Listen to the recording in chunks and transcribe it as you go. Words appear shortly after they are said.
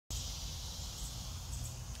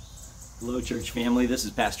Hello, church family. This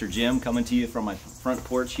is Pastor Jim coming to you from my front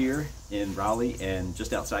porch here in Raleigh and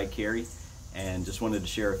just outside Cary, and just wanted to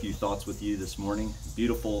share a few thoughts with you this morning.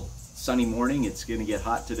 Beautiful sunny morning. It's going to get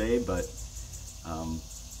hot today, but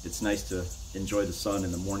it's nice to enjoy the sun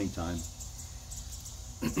in the morning time.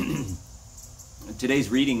 Today's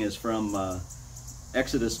reading is from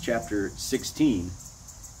Exodus chapter 16,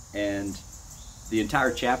 and the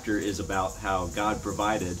entire chapter is about how God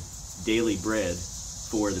provided daily bread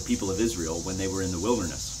for the people of Israel when they were in the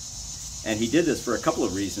wilderness. And he did this for a couple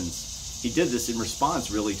of reasons. He did this in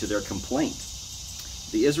response really to their complaint.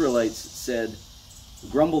 The Israelites said,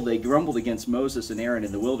 they grumbled against Moses and Aaron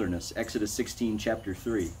in the wilderness. Exodus 16 verse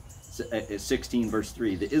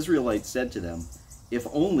 3. The Israelites said to them, "If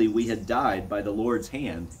only we had died by the Lord's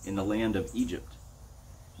hand in the land of Egypt,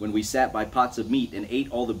 when we sat by pots of meat and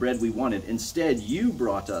ate all the bread we wanted. Instead, you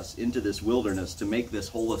brought us into this wilderness to make this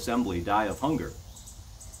whole assembly die of hunger."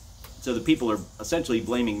 So the people are essentially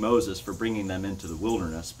blaming Moses for bringing them into the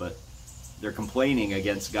wilderness, but they're complaining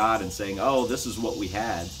against God and saying, oh, this is what we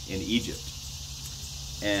had in Egypt.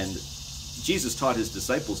 And Jesus taught his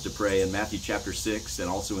disciples to pray in Matthew chapter 6 and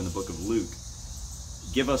also in the book of Luke,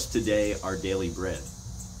 "Give us today our daily bread."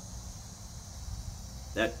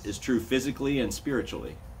 That is true physically and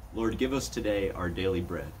spiritually. Lord, give us today our daily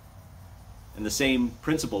bread. And the same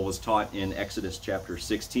principle was taught in Exodus chapter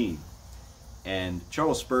 16. And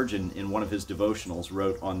Charles Spurgeon, in one of his devotionals,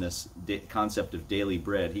 wrote on this concept of daily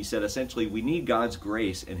bread. He said, essentially, we need God's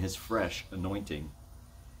grace and his fresh anointing.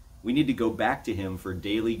 We need to go back to him for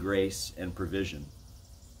daily grace and provision.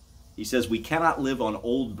 He says, we cannot live on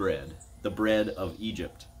old bread, the bread of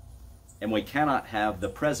Egypt, and we cannot have the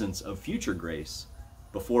presence of future grace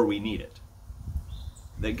before we need it.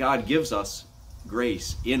 That God gives us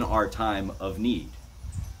grace in our time of need.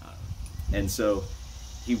 And so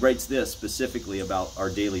he writes this specifically about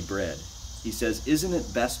our daily bread. He says, "Isn't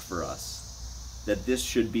it best for us that this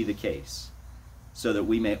should be the case, so that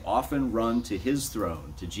we may often run to his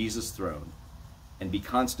throne, to Jesus' throne, and be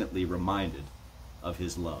constantly reminded of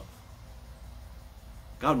his love?"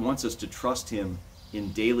 God wants us to trust him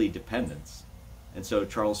in daily dependence. And so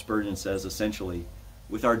Charles Spurgeon says, essentially,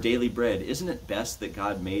 with our daily bread, isn't it best that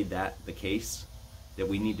God made that the case, that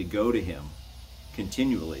we need to go to him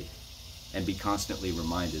continually and be constantly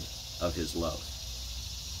reminded of his love?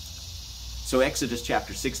 So Exodus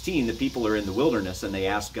chapter 16, the people are in the wilderness and they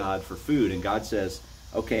ask God for food, and God says,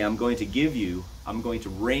 okay, I'm going to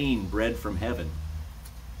rain bread from heaven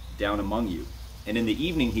down among you. And in the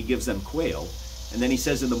evening he gives them quail, and then he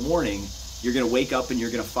says in the morning, you're going to wake up and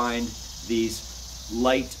you're going to find these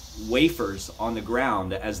light wafers on the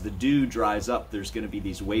ground. As the dew dries up, there's going to be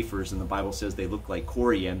these wafers, and the Bible says they look like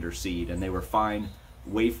coriander seed, and they were fine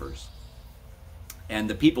wafers. And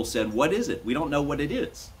the people said, what is it? We don't know what it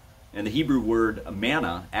is. And the Hebrew word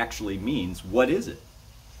manna actually means, what is it?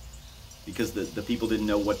 Because the people didn't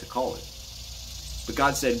know what to call it. But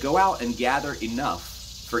God said, go out and gather enough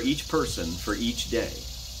for each person for each day.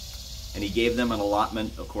 And he gave them an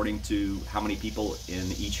allotment according to how many people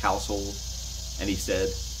in each household. And he said,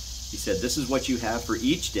 this is what you have for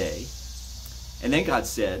each day. And then God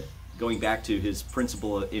said, going back to his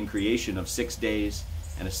principle in creation of 6 days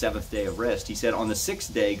and a seventh day of rest, he said, on the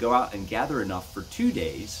sixth day, go out and gather enough for 2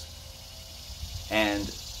 days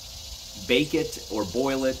and bake it or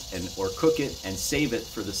boil it or cook it and save it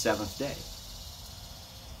for the seventh day.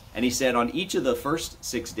 And he said, on each of the first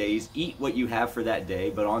 6 days, eat what you have for that day,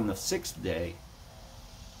 but on the sixth day,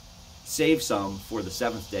 save some for the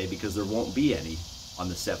seventh day, because there won't be any on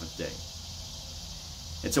the seventh day.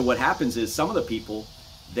 And so what happens is some of the people,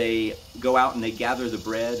 they go out and they gather the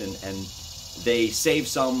bread and they save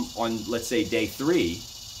some on, let's say, day 3,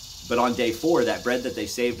 but on day 4, that bread that they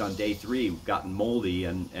saved on day 3 gotten moldy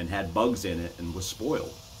and had bugs in it and was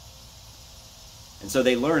spoiled. And so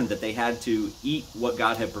they learned that they had to eat what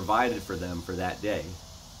God had provided for them for that day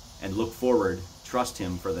and look forward, trust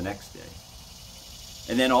him for the next day.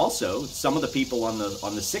 And then also, some of the people on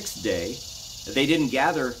the sixth day, they didn't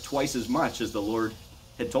gather twice as much as the Lord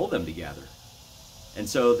had told them to gather. And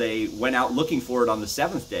so they went out looking for it on the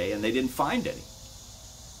seventh day, and they didn't find any.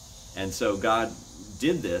 And so God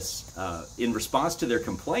did this in response to their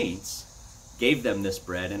complaints, gave them this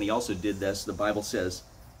bread, and he also did this, the Bible says,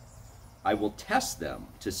 I will test them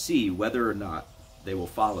to see whether or not they will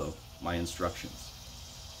follow my instructions.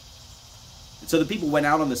 And so the people went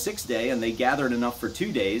out on the sixth day, and they gathered enough for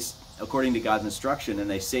 2 days, according to God's instruction, and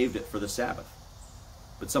they saved it for the Sabbath.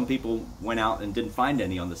 But some people went out and didn't find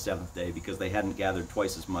any on the seventh day because they hadn't gathered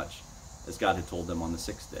twice as much as God had told them on the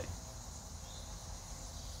sixth day.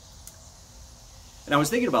 And I was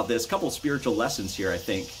thinking about this, a couple of spiritual lessons here, I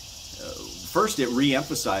think. First, it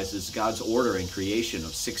re-emphasizes God's order in creation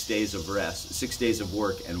of 6 days of rest, 6 days of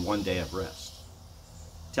work, and 1 day of rest.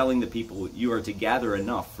 Telling the people, you are to gather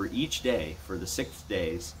enough for each day, for the 6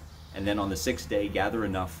 days, and then on the 6th day, gather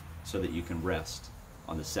enough so that you can rest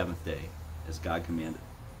on the 7th day, as God commanded.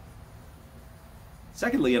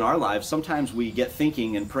 Secondly, in our lives, sometimes we get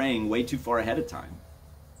thinking and praying way too far ahead of time,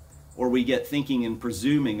 or we get thinking and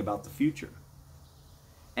presuming about the future.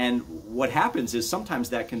 And what happens is sometimes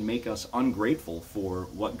that can make us ungrateful for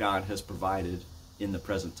what God has provided in the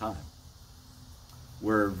present time.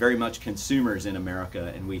 We're very much consumers in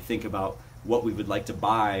America, and we think about what we would like to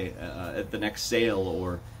buy at the next sale,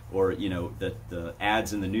 or you know, the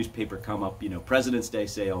ads in the newspaper come up, you know, President's Day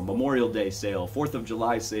sale, Memorial Day sale, 4th of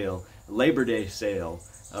July sale, Labor Day sale,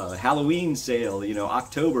 Halloween sale, you know,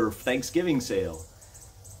 October Thanksgiving sale.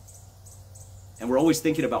 And we're always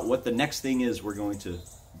thinking about what the next thing is we're going to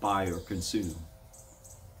buy or consume.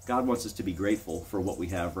 God wants us to be grateful for what we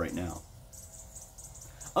have right now.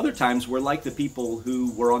 Other times we're like the people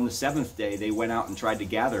who were on the 7th day. They went out and tried to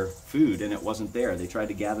gather food and it wasn't there. They tried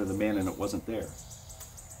to gather the manna and it wasn't there.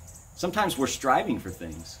 Sometimes we're striving for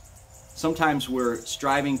things. Sometimes we're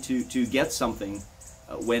striving to get something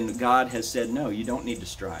when God has said, no, you don't need to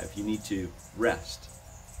strive. You need to rest.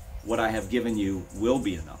 What I have given you will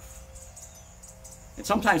be enough. And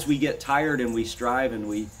sometimes we get tired and we strive and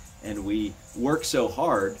we work so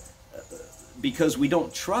hard because we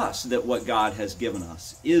don't trust that what God has given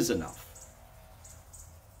us is enough.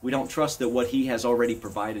 We don't trust that what He has already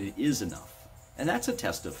provided is enough. And that's a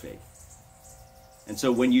test of faith. And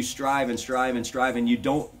so when you strive and strive and strive and you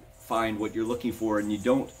don't find what you're looking for and you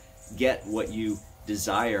don't get what you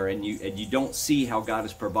desire and you don't see how God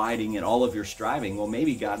is providing in all of your striving, well,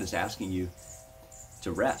 maybe God is asking you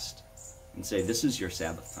to rest and say, this is your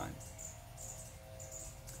Sabbath time.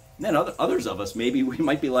 And then others of us, maybe we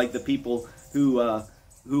might be like the people who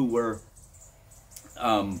were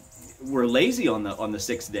lazy on the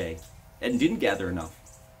 6th day and didn't gather enough,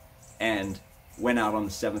 and went out on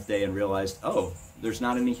the 7th day and realized, oh, there's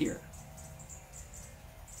not any here.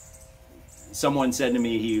 Someone said to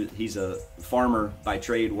me, he's a farmer by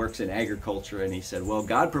trade, works in agriculture, and he said, well,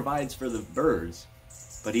 God provides for the birds,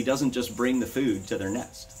 but He doesn't just bring the food to their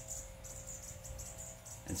nest.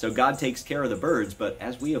 And so God takes care of the birds, but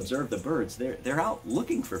as we observe the birds, they're out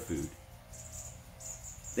looking for food.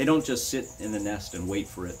 They don't just sit in the nest and wait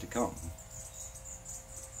for it to come.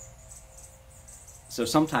 So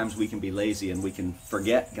sometimes we can be lazy and we can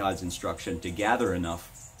forget God's instruction to gather enough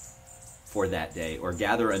for that day, or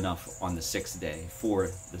gather enough on the 6th day for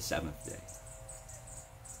the 7th day.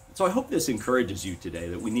 So I hope this encourages you today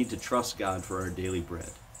that we need to trust God for our daily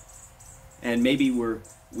bread. And maybe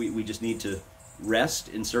we just need to rest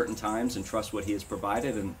in certain times and trust what He has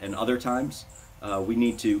provided, and other times we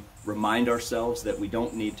need to remind ourselves that we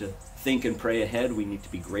don't need to think and pray ahead. We need to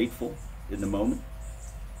be grateful in the moment.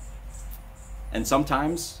 And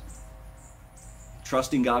sometimes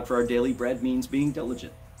trusting God for our daily bread means being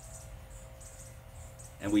diligent.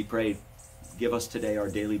 And we pray, give us today our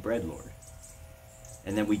daily bread, Lord.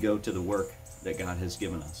 And then we go to the work that God has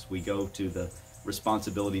given us. We go to the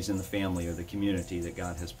responsibilities in the family or the community that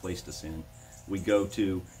God has placed us in. We go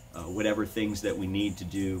to whatever things that we need to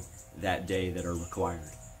do that day that are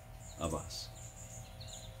required of us.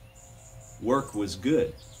 Work was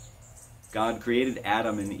good. God created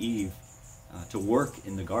Adam and Eve to work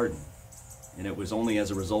in the garden. And it was only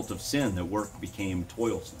as a result of sin that work became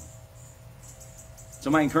toilsome. So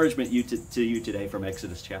my encouragement to you today from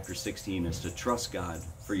Exodus chapter 16 is to trust God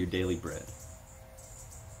for your daily bread.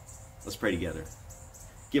 Let's pray together.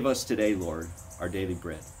 Give us today, Lord, our daily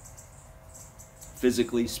bread.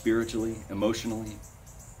 Physically, spiritually, emotionally,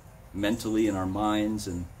 mentally, in our minds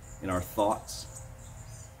and in our thoughts.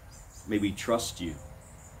 May we trust You.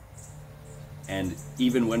 And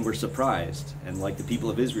even when we're surprised, and like the people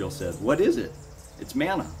of Israel said, what is it? It's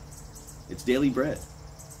manna. It's daily bread.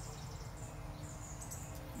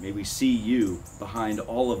 May we see You behind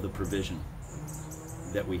all of the provision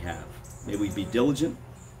that we have. May we be diligent,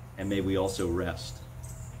 and may we also rest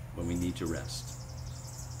when we need to rest.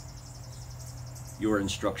 Your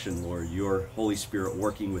instruction, Lord, Your Holy Spirit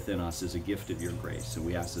working within us is a gift of Your grace, and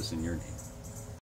we ask this in Your name.